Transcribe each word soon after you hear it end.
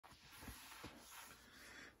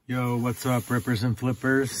Yo, what's up, rippers and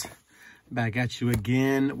flippers? Back at you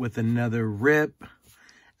again with another rip.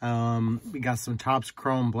 We got some Topps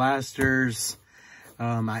Chrome blasters.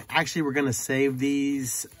 I actually were gonna save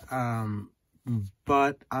these,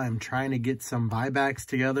 but I'm trying to get some buybacks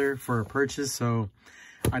together for a purchase, so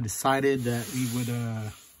I decided that we would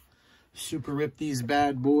super rip these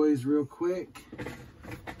bad boys real quick.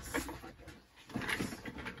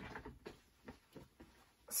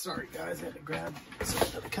 Sorry guys, I had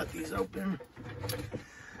to cut these open.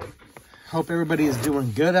 Hope everybody is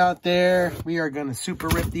doing good out there. We are gonna super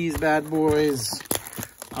rip these bad boys.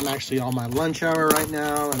 I'm actually on my lunch hour right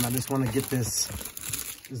now, and I just want to get this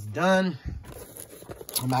done.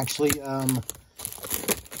 I'm actually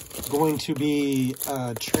going to be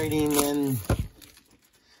trading in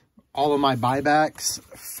all of my buybacks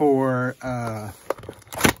for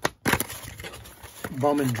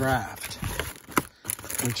Bowman Draft,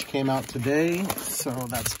 which came out today, so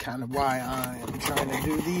that's kind of why I am trying to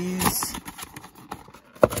do these.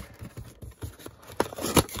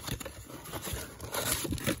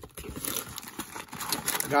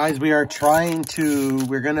 Guys, we're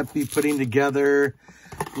gonna be putting together,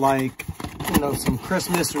 like, some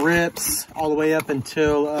Christmas rips all the way up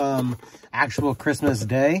until actual Christmas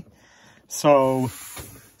Day. So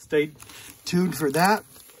stay tuned for that.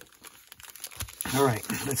 All right,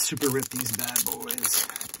 let's super rip these bad boys.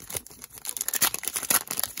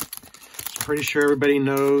 Pretty sure everybody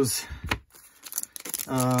knows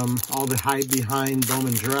all the hype behind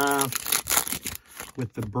Bowman Draft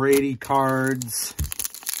with the Brady cards.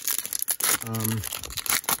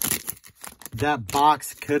 That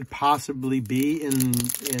box could possibly be in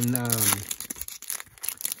the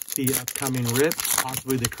upcoming rips,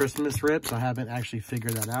 possibly the Christmas rips. I haven't actually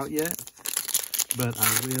figured that out yet, but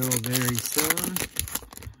I will very soon.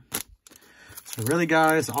 So really,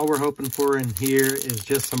 guys, all we're hoping for in here is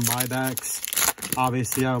just some buybacks.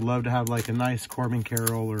 Obviously, I would love to have like a nice Corbin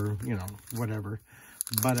Carroll or, whatever.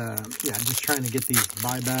 But, yeah, just trying to get these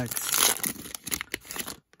buybacks.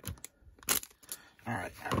 All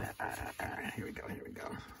right. Here we go.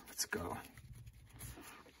 Let's go.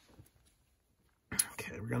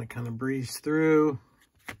 Okay, we're going to kind of breeze through.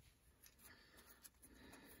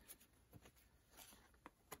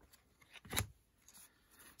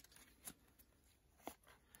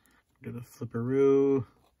 Get a flipperoo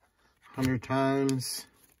 100 times.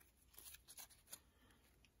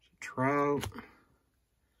 Trout.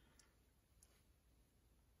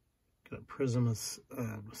 Get a prism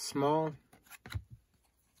small.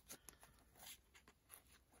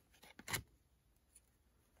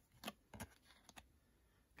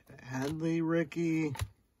 Hadley Ricky.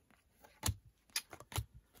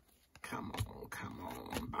 Come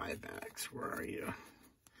on, buybacks. Where are you?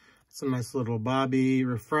 It's a nice little Bobby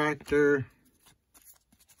Refractor.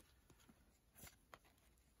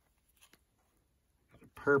 Got a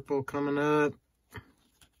purple coming up.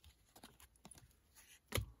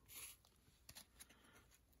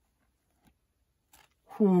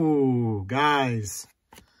 Ooh, guys,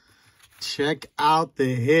 check out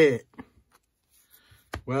the hit.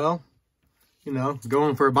 Well,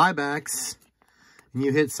 going for buybacks, and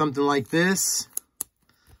you hit something like this,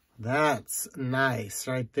 that's nice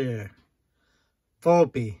right there.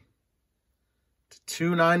 Volpe to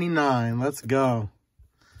 $2.99. Let's go.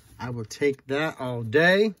 I will take that all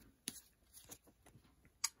day.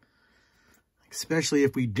 Especially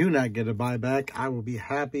if we do not get a buyback, I will be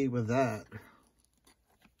happy with that.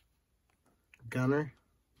 Gunner,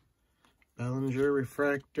 Bellinger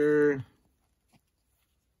Refractor.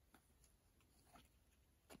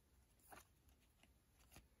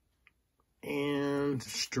 And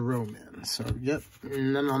Stroman. So, yep,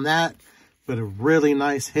 none on that, but a really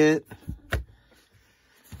nice hit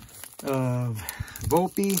of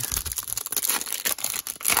Volpe.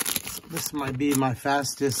 So this might be my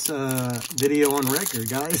fastest video on record,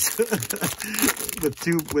 guys,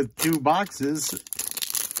 with two boxes.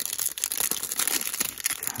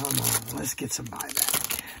 Come on, let's get some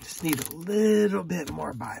buyback. Just need a little bit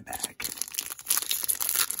more buyback.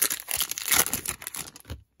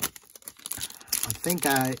 I think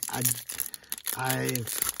I'm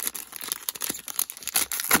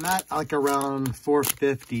at like around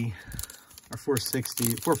 450 or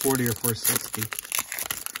 460, 440 or 460.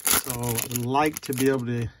 So I would like to be able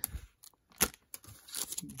to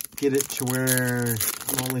get it to where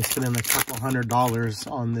I'm only spending a couple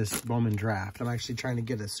 $100 on this Bowman Draft. I'm actually trying to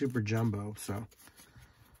get a super jumbo. So,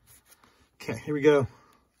 okay, here we go.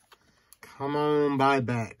 Come on,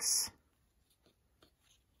 buybacks.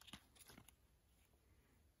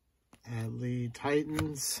 Hadley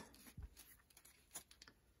Titans.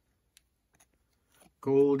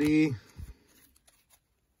 Goldie.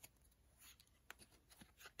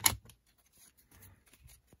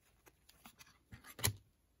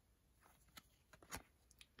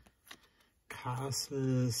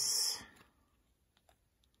 Casas.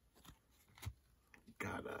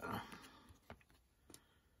 Got a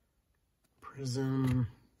Prism.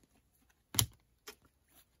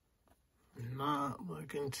 Not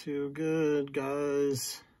looking too good,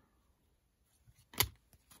 guys.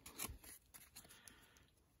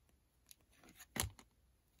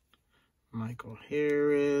 Michael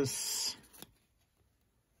Harris.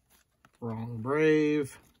 Wrong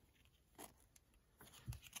Brave.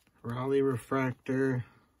 Raleigh Refractor.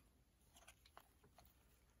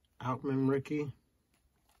 Outman Rookie.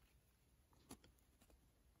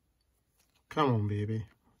 Come on, baby.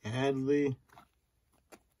 Adley.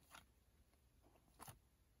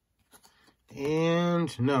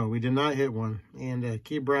 And no, we did not hit one. And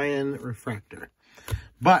Key Bryan Refractor.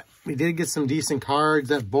 But we did get some decent cards.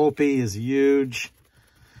 That Volpe is huge.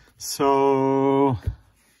 So,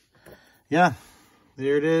 yeah,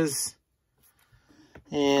 there it is.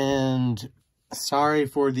 And sorry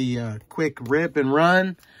for the quick rip and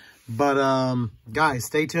run. But, guys,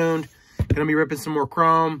 stay tuned. Gonna be ripping some more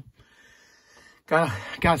chrome.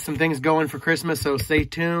 Got some things going for Christmas, so stay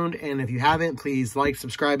tuned. And if you haven't, please like,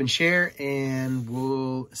 subscribe, and share. And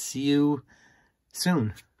we'll see you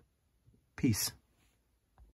soon. Peace.